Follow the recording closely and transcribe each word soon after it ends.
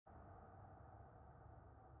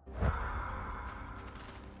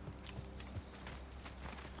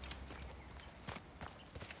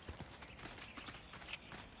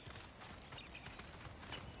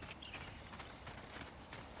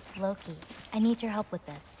Loki. I need your help with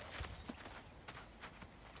this.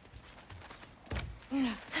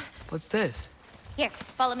 What's this? Here,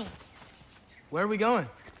 follow me. Where are we going?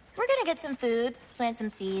 We're gonna get some food, plant some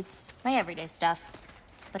seeds, my everyday stuff.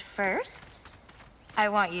 But first, I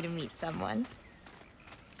want you to meet someone.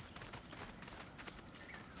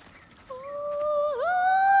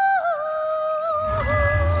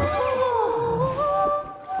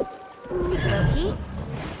 Loki,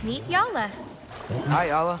 meet Jalla. Hi,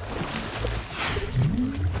 Jalla.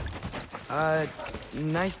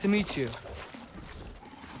 Nice to meet you.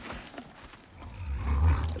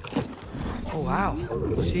 Oh, wow.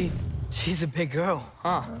 She's a big girl,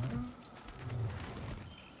 huh?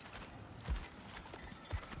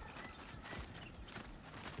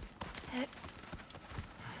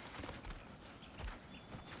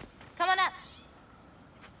 Come on up.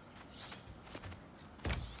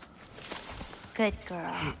 Good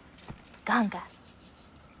girl. Ganga.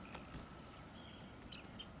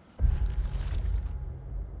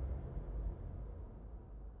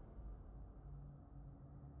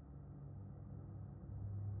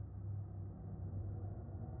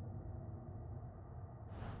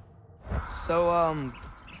 So,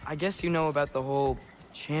 I guess you know about the whole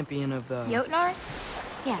champion of the... Jotnar?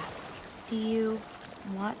 Yeah. Do you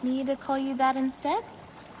want me to call you that instead?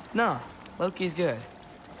 No, Loki's good.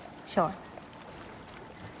 Sure.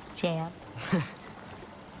 Champ.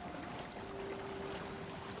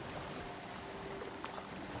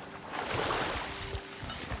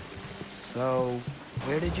 So,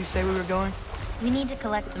 where did you say we were going? We need to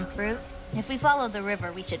collect some fruit. If we follow the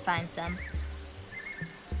river, we should find some.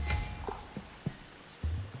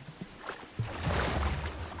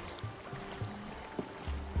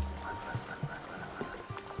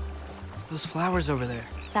 Those flowers over there.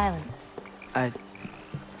 Silence.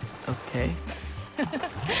 Okay.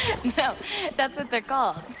 No, that's what they're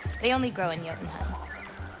called. They only grow in Jotunheim.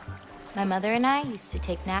 My mother and I used to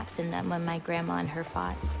take naps in them when my grandma and her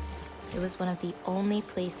fought. It was one of the only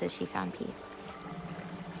places she found peace.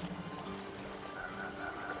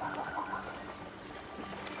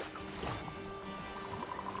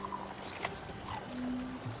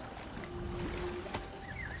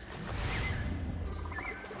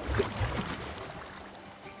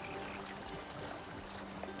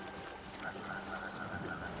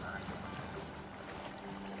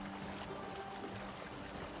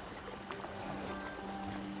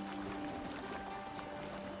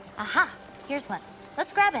 Aha! Here's one.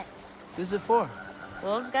 Let's grab it. Who's it for?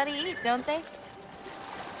 Wolves gotta eat, don't they?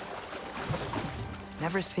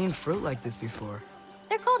 Never seen fruit like this before.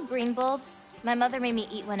 They're called green bulbs. My mother made me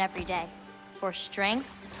eat one every day. For strength,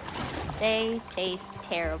 they taste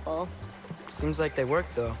terrible. Seems like they work,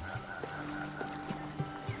 though.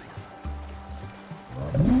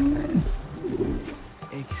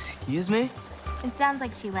 Excuse me? It sounds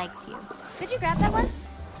like she likes you. Could you grab that one?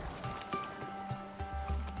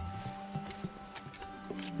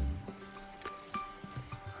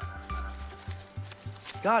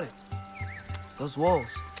 Got it. Those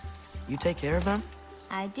wolves. You take care of them?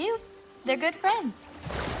 I do. They're good friends.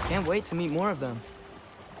 Can't wait to meet more of them.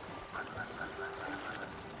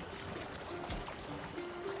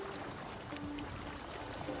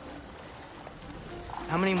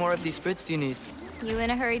 How many more of these fruits do you need? You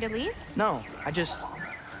in a hurry to leave? No, I just...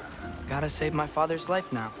 gotta save my father's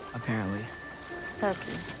life now, apparently. Loki,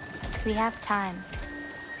 we have time.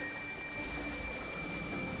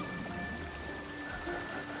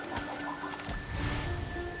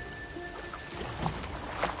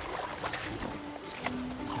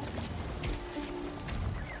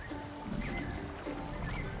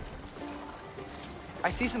 I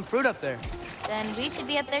see some fruit up there. Then we should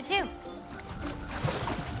be up there too.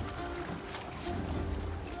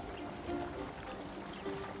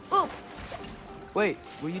 Ooh! Wait,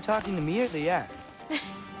 were you talking to me or the yak?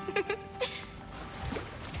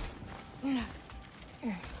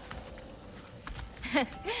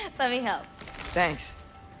 Let me help. Thanks.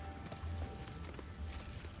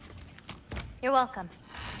 You're welcome.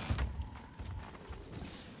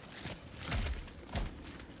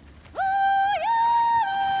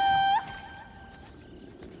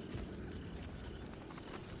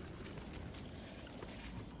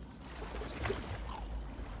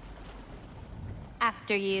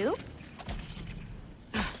 After you.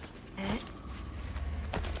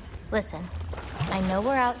 Listen, I know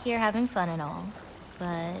we're out here having fun and all,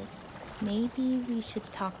 but maybe we should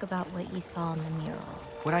talk about what you saw in the mural.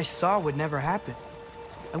 What I saw would never happen.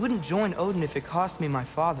 I wouldn't join Odin if it cost me my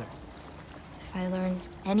father. If I learned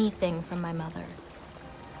anything from my mother,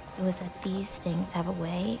 it was that these things have a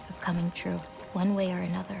way of coming true, one way or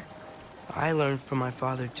another. I learned from my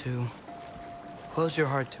father to close your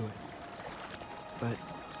heart to it. But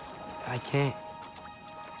I can't.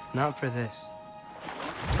 Not for this.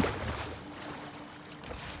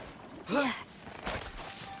 Yeah.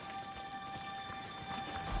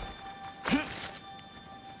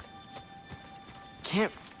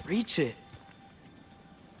 Can't reach it.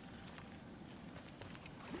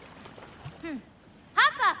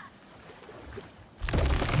 Hop up!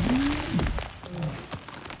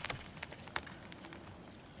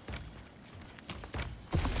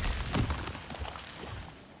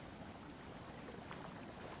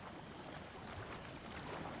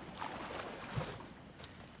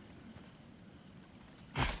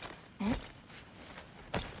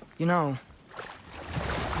 You know,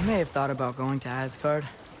 I may have thought about going to Asgard,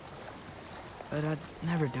 but I'd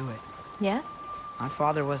never do it. Yeah? My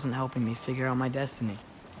father wasn't helping me figure out my destiny.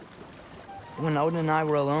 When Odin and I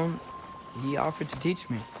were alone, he offered to teach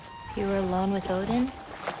me. If you were alone with Odin,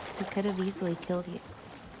 he could have easily killed you.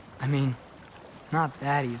 I mean, not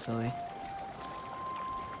that easily.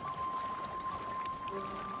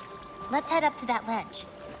 Let's head up to that ledge.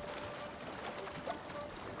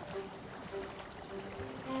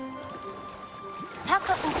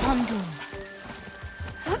 Taka upondum.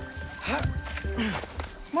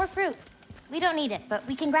 More fruit. We don't need it, but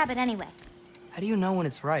we can grab it anyway. How do you know when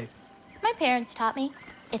it's ripe? My parents taught me.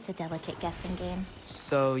 It's a delicate guessing game.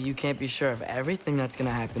 So you can't be sure of everything that's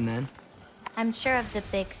gonna happen then? I'm sure of the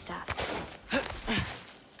big stuff.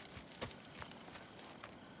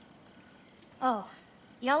 Oh,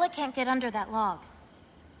 Jalla can't get under that log.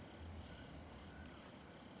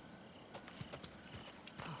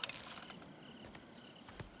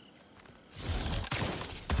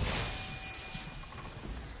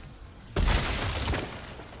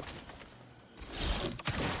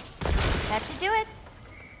 That should do it.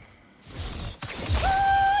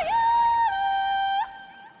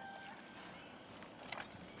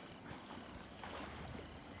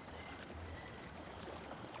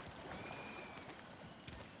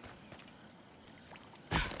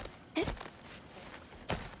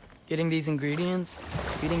 Getting these ingredients,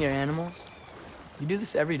 feeding your animals. You do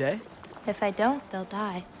this every day? If I don't, they'll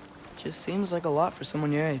die. Just seems like a lot for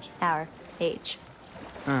someone your age. Our age.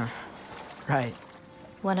 Right.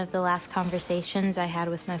 One of the last conversations I had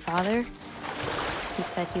with my father, he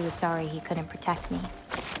said he was sorry he couldn't protect me.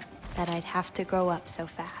 That I'd have to grow up so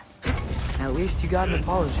fast. At least you got an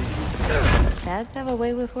apology. Dads have a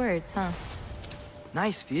way with words, huh?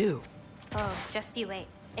 Nice view. Oh, just you wait.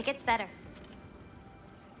 It gets better.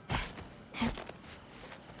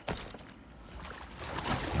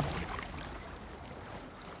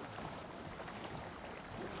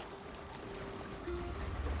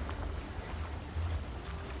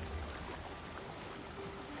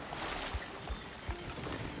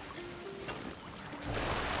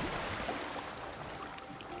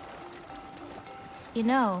 You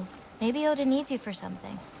know, maybe Odin needs you for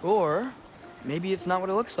something. Or maybe it's not what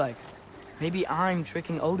it looks like. Maybe I'm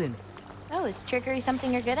tricking Odin. Oh, is trickery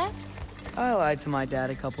something you're good at? I lied to my dad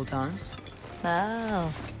a couple times.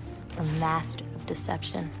 Oh, a master of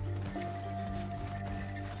deception.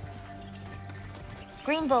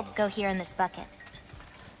 Green bulbs go here in this bucket.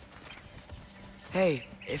 Hey,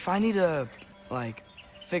 if I need to, like,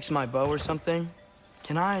 fix my bow or something,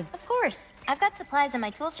 can I? Of course. I've got supplies in my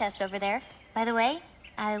tool chest over there. By the way,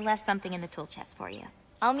 I left something in the tool chest for you.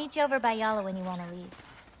 I'll meet you over by Jalla when you want to leave.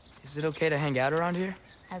 Is it okay to hang out around here?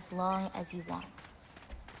 As long as you want.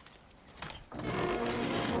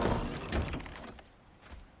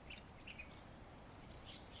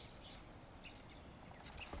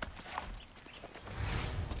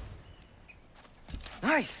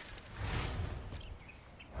 Nice!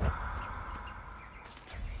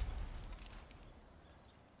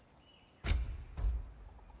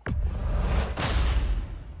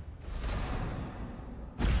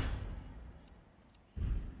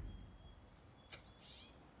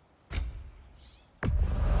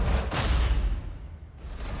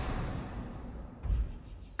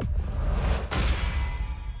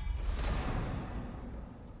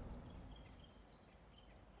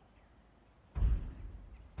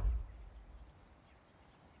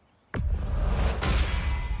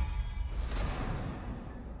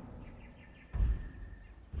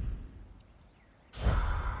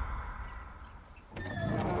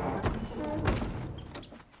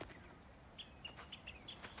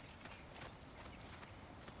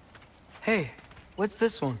 Hey, what's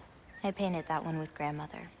this one? I painted that one with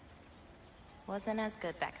grandmother. Wasn't as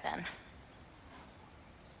good back then.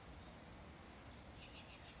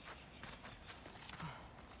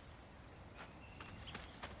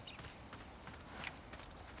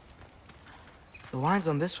 The lines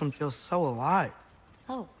on this one feel so alive.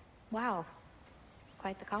 Oh, wow. It's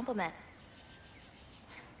quite the compliment.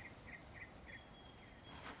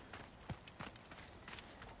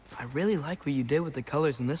 I really like what you did with the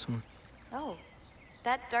colors in this one. Oh,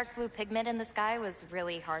 that dark blue pigment in the sky was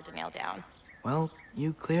really hard to nail down. Well,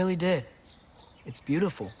 you clearly did. It's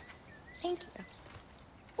beautiful. Thank you.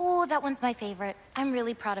 Oh, that one's my favorite. I'm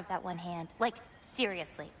really proud of that one hand. Like,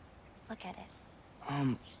 seriously. Look at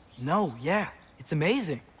it. No, yeah. It's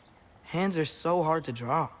amazing. Hands are so hard to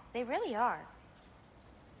draw. They really are.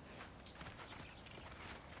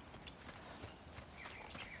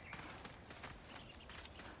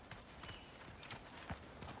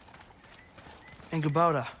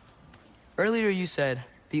 Angrboda, earlier you said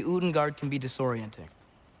the Udengard can be disorienting.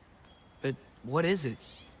 But what is it?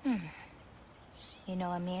 You know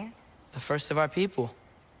Amir? The first of our people.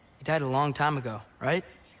 He died a long time ago, right?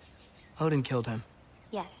 Odin killed him.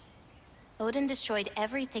 Yes. Odin destroyed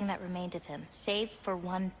everything that remained of him, save for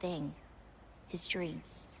one thing. His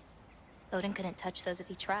dreams. Odin couldn't touch those if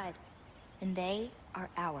he tried. And they are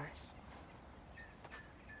ours.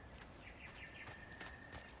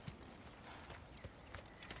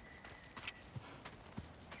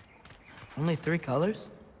 Only 3 colors?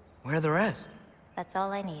 Where are the rest? That's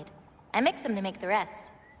all I need. I mix them to make the rest.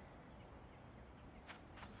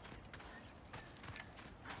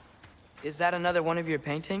 Is that another one of your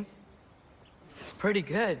paintings? It's pretty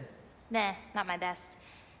good. Nah, not my best.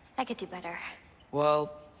 I could do better.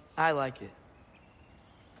 Well, I like it.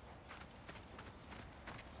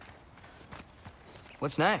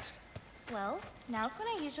 What's next? Well, now's when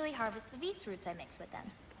I usually harvest the Vis roots I mix with them.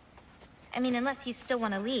 I mean, unless you still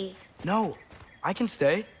want to leave. No, I can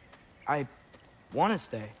stay. I want to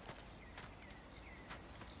stay.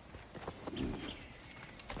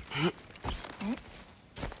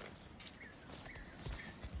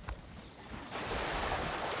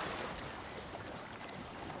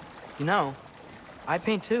 You know, I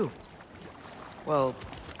paint too. Well,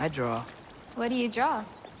 I draw. What do you draw?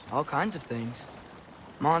 All kinds of things.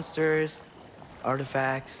 Monsters,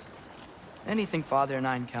 artifacts, anything Father and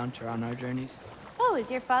I encounter on our journeys. Oh, is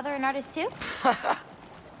your father an artist too?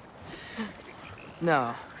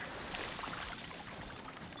 No.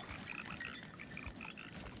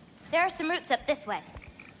 There are some roots up this way.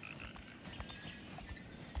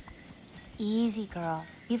 Easy, girl.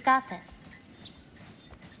 You've got this.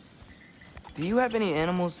 Do you have any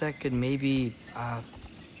animals that could maybe,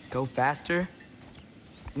 go faster?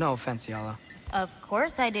 No offense, Jalla. Of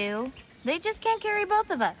course I do. They just can't carry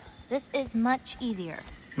both of us. This is much easier.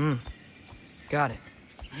 Got it.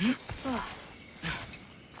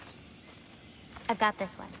 I've got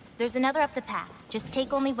this one. There's another up the path. Just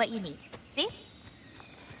take only what you need. See?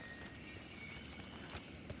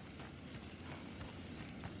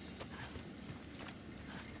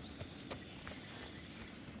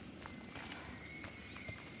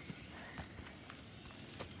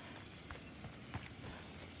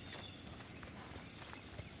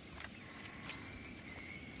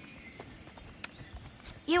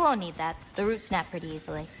 You won't need that. The roots snap pretty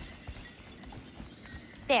easily.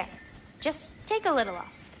 There. Just take a little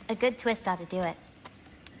off. A good twist ought to do it.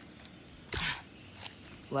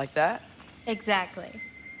 Like that? Exactly.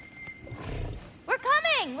 We're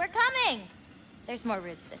coming! We're coming! There's more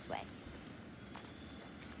roots this way.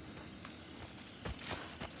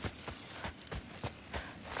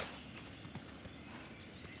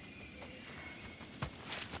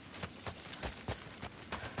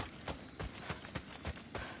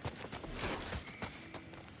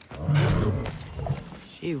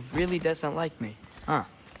 She really doesn't like me, huh?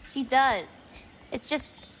 She does. It's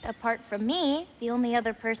just, apart from me, the only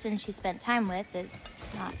other person she spent time with is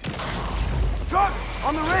not. Truck!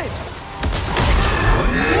 On the ridge!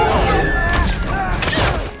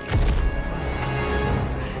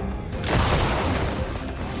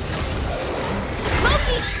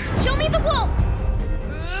 Loki! Show me the wolf!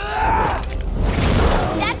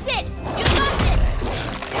 That's it! You got it!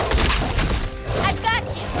 I've got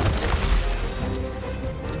you!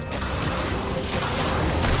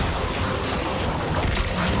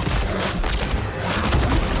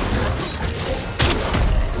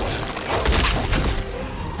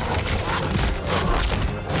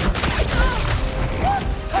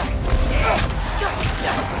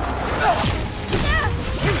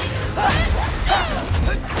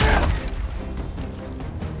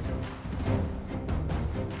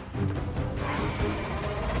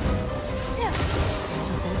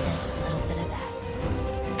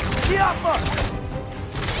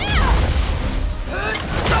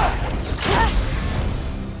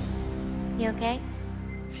 You okay?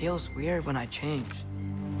 Feels weird when I change.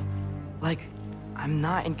 Like, I'm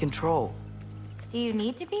not in control. Do you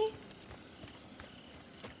need to be?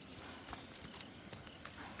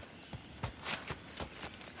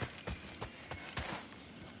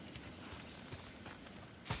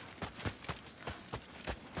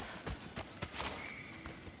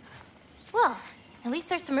 Well, at least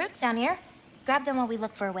there's some roots down here. Grab them while we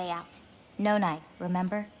look for a way out. No knife,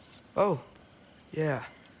 remember? Oh, yeah.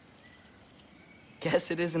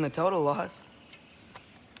 Guess it isn't a total loss.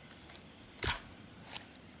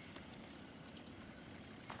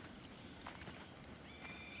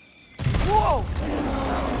 Whoa!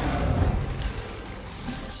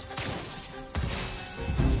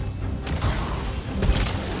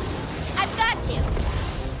 I've got you!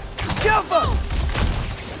 Jump!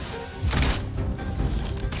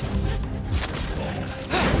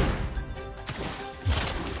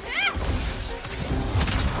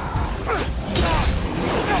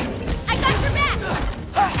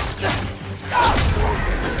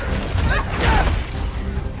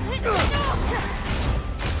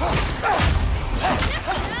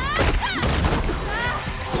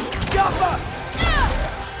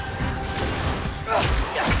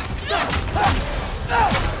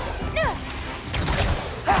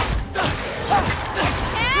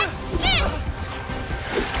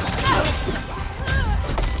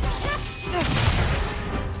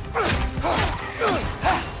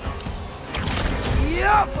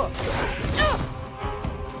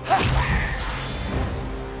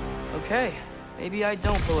 Okay, maybe I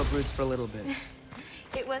don't pull up roots for a little bit.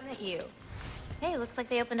 It wasn't you. Hey, looks like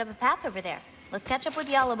they opened up a path over there. Let's catch up with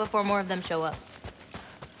Jalla before more of them show up.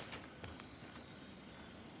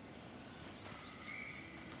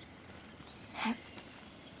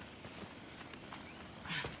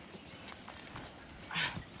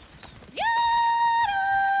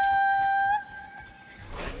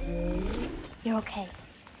 You're okay.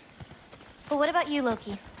 But what about you,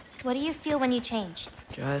 Loki? What do you feel when you change?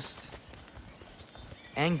 Just...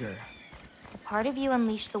 anger. A part of you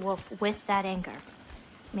unleashed the wolf with that anger.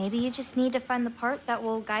 Maybe you just need to find the part that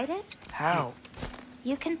will guide it? How?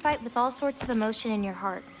 You can fight with all sorts of emotion in your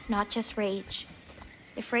heart, not just rage.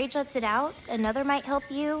 If rage lets it out, another might help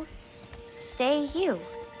you stay you.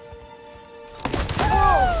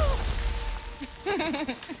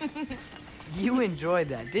 You enjoyed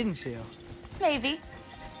that, didn't you? Maybe.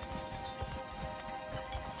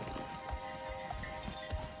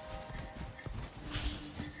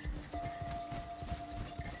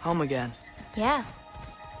 Home again. Yeah.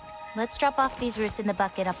 Let's drop off these roots in the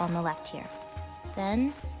bucket up on the left here.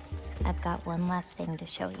 Then, I've got one last thing to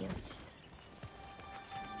show you.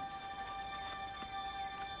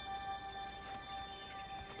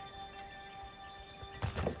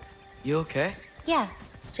 You okay? Yeah,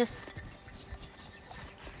 just...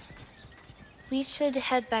 We should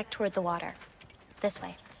head back toward the water. This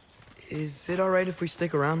way. Is it alright if we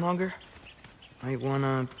stick around longer? Might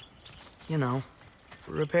wanna, you know,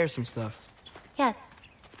 repair some stuff. Yes.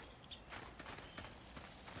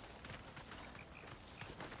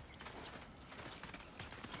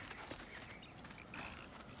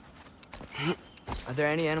 Are there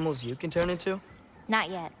any animals you can turn into? Not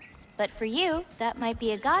yet. But for you, that might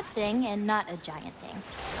be a god thing and not a giant thing.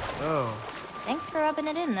 Oh. Thanks for rubbing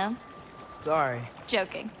it in, though. Sorry.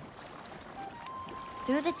 Joking.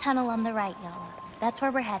 Through the tunnel on the right, Jalla. That's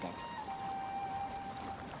where we're headed.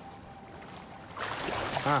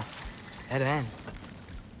 Huh. Dead end.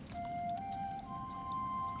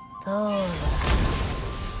 Oh.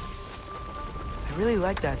 I really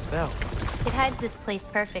like that spell. It hides this place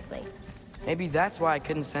perfectly. Maybe that's why I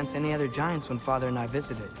couldn't sense any other giants when Father and I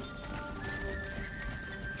visited.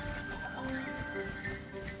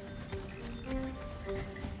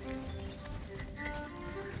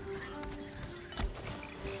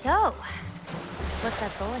 So, what's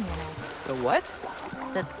that soul in your knife? The what?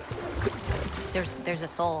 There's a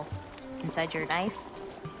soul inside your knife.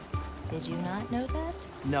 Did you not know that?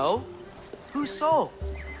 No. Whose soul?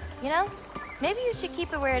 You know, maybe you should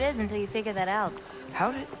keep it where it is until you figure that out.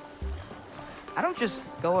 How did... I don't just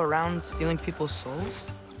go around stealing people's souls.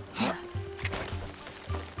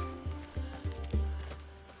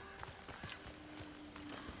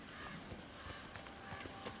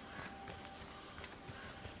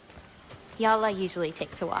 Jalla usually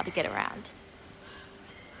takes a while to get around.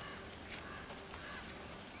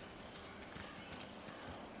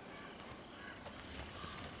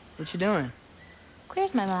 What you doing?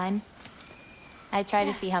 Clears my mind. I try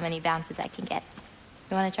to see how many bounces I can get.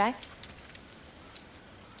 You want to try?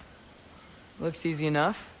 Looks easy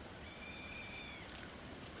enough.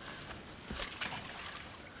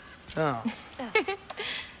 Oh.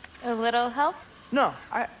 A little help? No,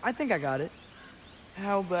 I think I got it.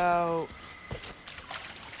 How about...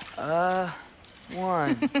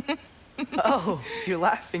 1. Oh, you're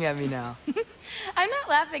laughing at me now. I'm not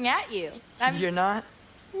laughing at you. You're not?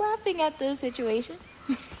 Laughing at the situation.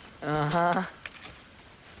 Uh-huh.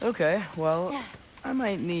 Okay, well, I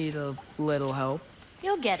might need a little help.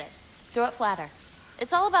 You'll get it. Throw it flatter.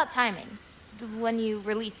 It's all about timing. When you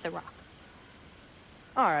release the rock.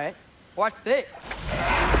 Alright, watch this.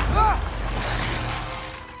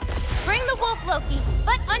 Bring the wolf, Loki,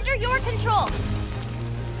 but under your control.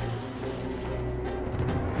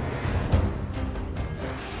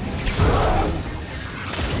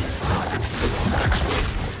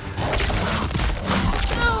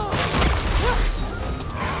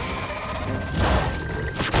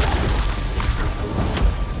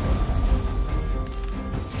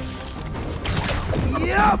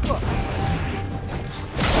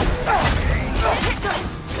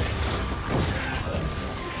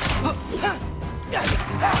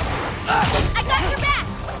 I got your back!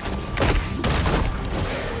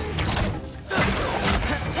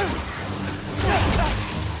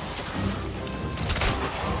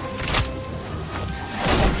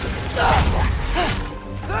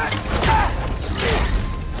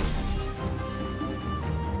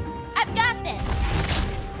 I've got this!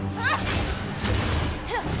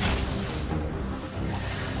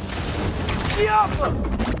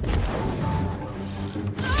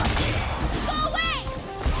 Go away!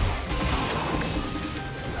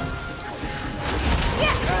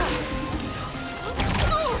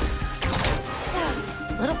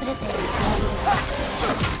 A little bit of this.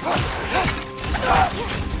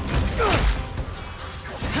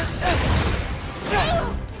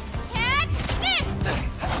 Catch this!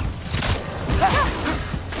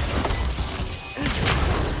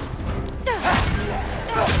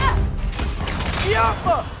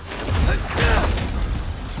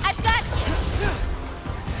 I've got you!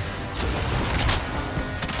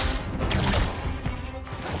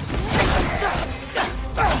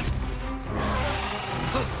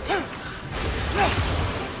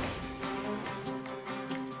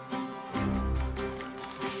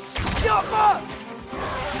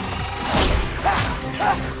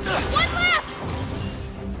 One left!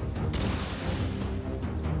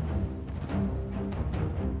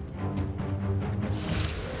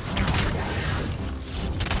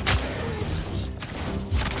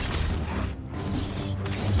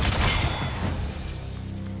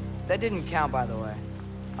 That didn't count, by the way.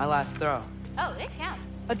 My last throw. Oh, it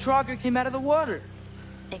counts. A Draugr came out of the water.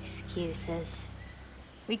 Excuses.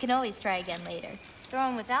 We can always try again later.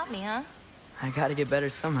 Throwing without me, huh? I gotta get better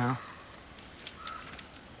somehow.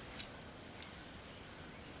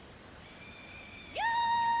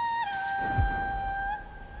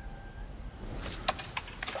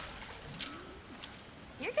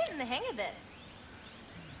 You're getting the hang of this.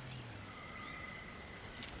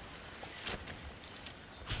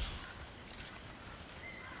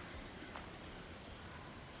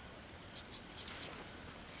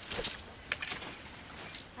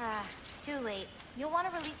 Too late. You'll want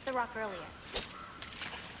to release the rock earlier.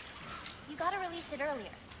 You gotta release it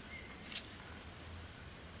earlier.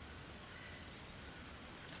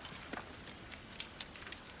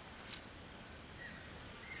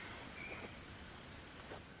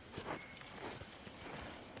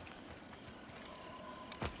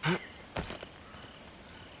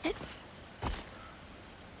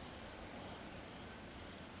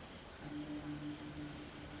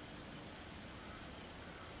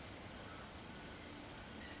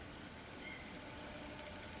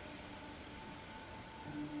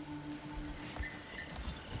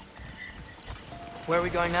 Where are we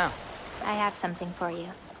going now? I have something for you.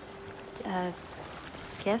 A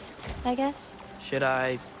gift, I guess? Should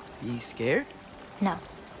I be scared? No.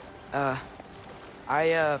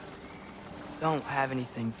 I don't have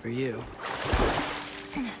anything for you.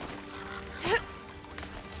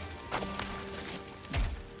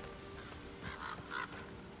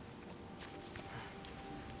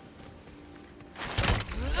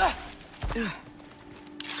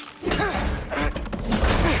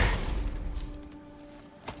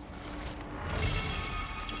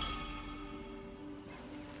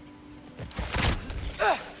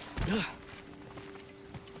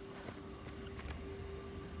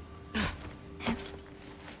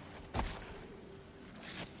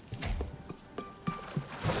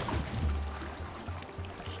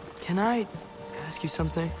 Can I ask you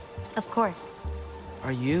something? Of course.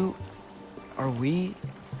 Are we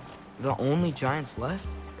the only giants left?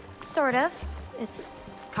 Sort of. It's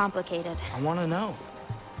complicated. I want to know.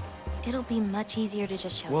 It'll be much easier to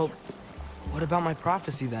just show Well, you. what about my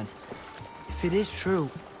prophecy then? If it is true,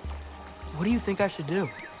 What do you think I should do?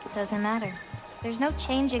 Doesn't matter. There's no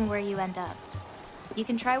changing where you end up. You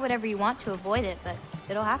can try whatever you want to avoid it, but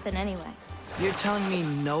it'll happen anyway. You're telling me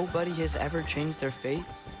nobody has ever changed their fate?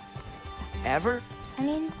 Ever? I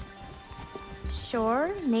mean,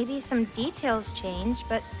 sure, maybe some details change,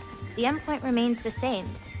 but the endpoint remains the same.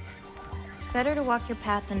 It's better to walk your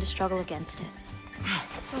path than to struggle against it.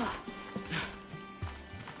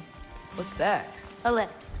 What's that? A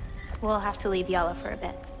lift. We'll have to leave Jalla for a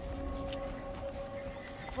bit.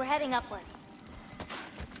 We're heading upward.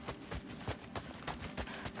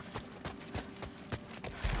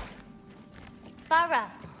 Farah!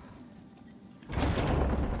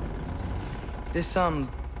 This,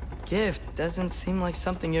 gift doesn't seem like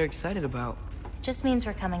something you're excited about. Just means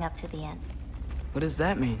we're coming up to the end. What does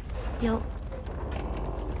that mean? You'll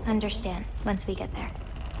understand once we get there.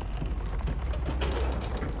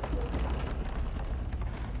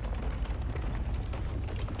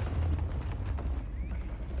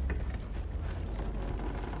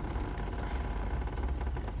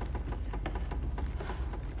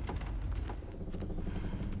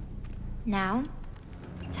 Now,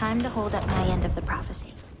 time to hold up my end of the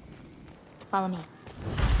prophecy. Follow me.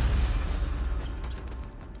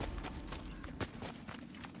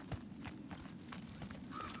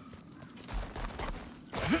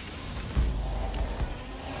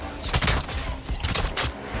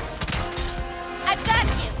 I've got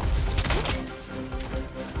you!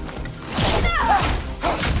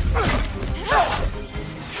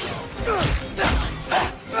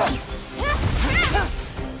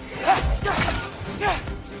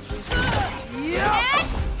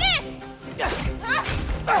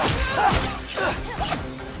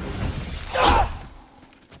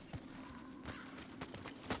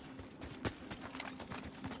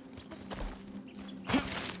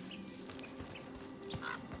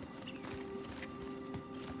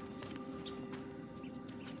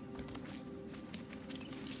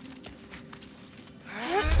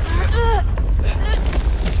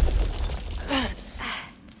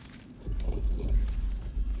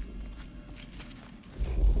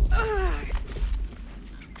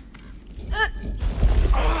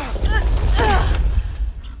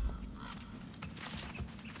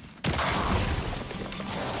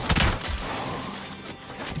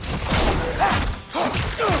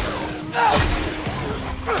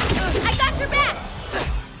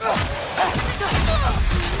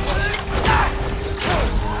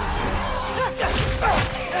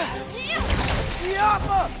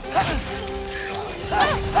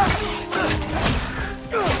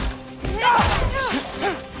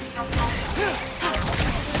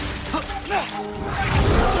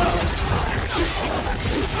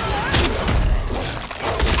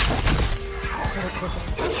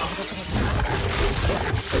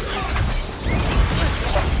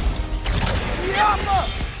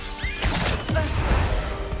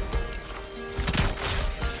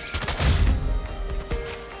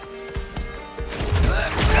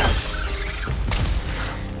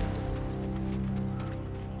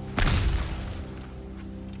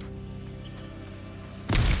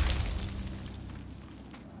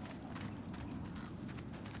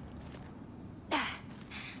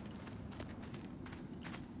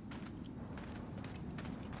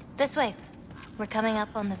 This way. We're coming up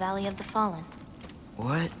on the Valley of the Fallen.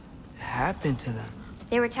 What happened to them?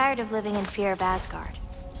 They were tired of living in fear of Asgard,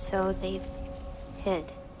 so they hid.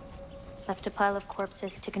 Left a pile of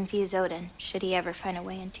corpses to confuse Odin, should he ever find a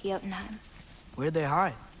way into Jotunheim. Where'd they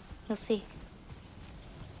hide? You'll see.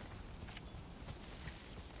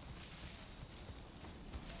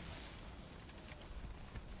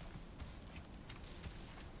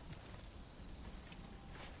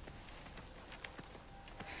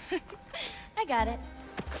 I got it.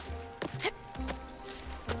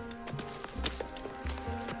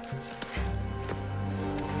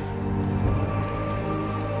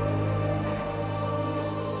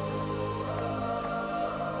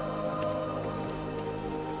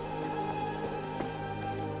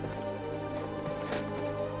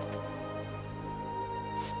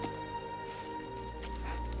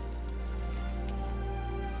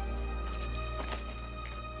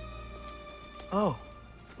 Oh,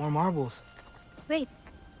 more marbles. Wait,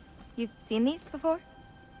 you've seen these before?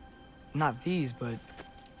 Not these, but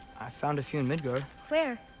I found a few in Midgard.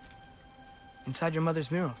 Where? Inside your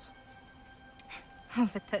mother's murals. Oh,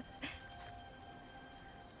 but that's...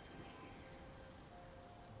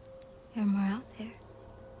 There are more out there.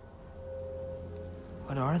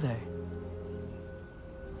 What are they?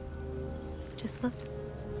 Just look.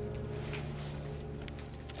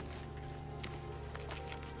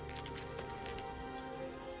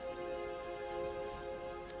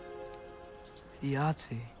 The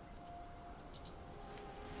Yahtzee.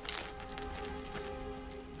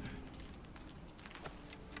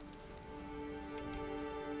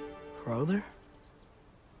 Brother?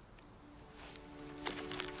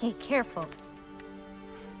 Hey, careful.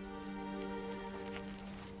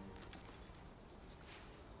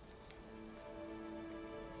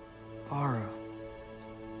 Bara.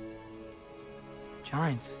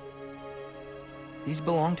 Giants. These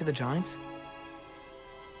belong to the Giants?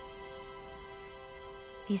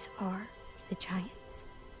 These are the Giants.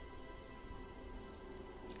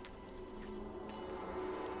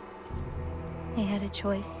 They had a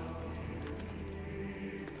choice.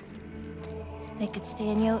 They could stay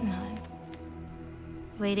in Jotunheim,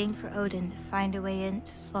 waiting for Odin to find a way in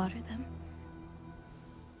to slaughter them.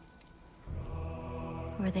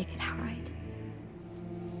 Or they could hide.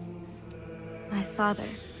 My father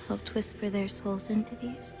helped whisper their souls into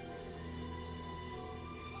these.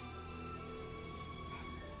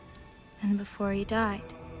 And before he died,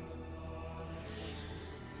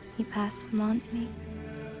 he passed them on to me.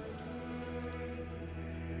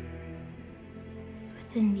 It's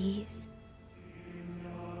within these.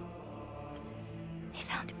 They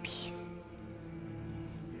found peace.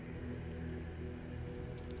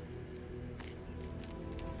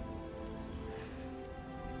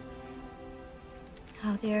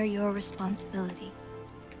 Now they are your responsibility.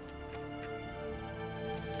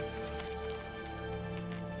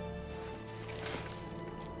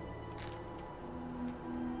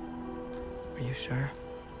 Are you sure?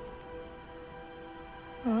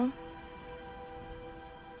 Well,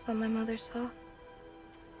 that's what my mother saw.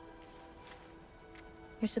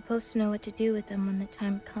 You're supposed to know what to do with them when the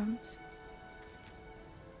time comes.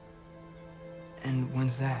 And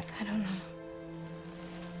when's that? I don't know.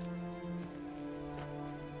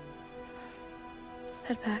 Let's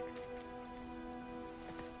head back.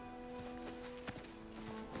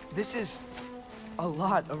 This is a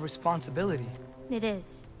lot of responsibility. It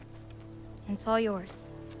is. And it's all yours.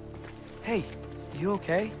 Hey, you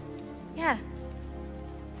okay? Yeah.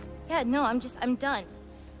 Yeah, no, I'm done.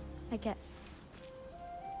 I guess.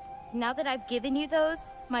 Now that I've given you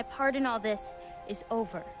those, my part in all this is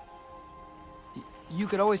over. You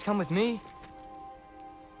could always come with me.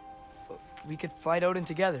 We could fight Odin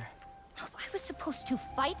together. If I was supposed to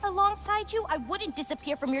fight alongside you, I wouldn't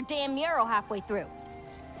disappear from your damn mural halfway through.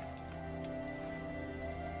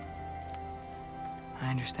 I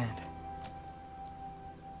understand.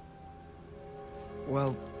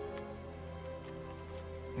 Well,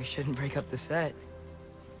 we shouldn't break up the set.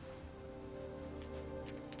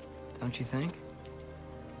 Don't you think?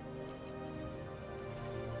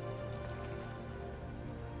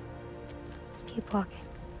 Let's keep walking.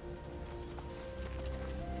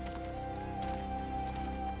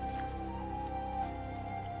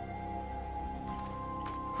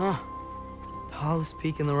 Huh. Tallest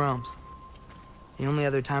peak in the realms. The only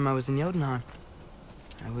other time I was in Jotunheim.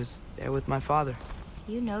 I was there with my father.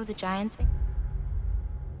 You know the Giants.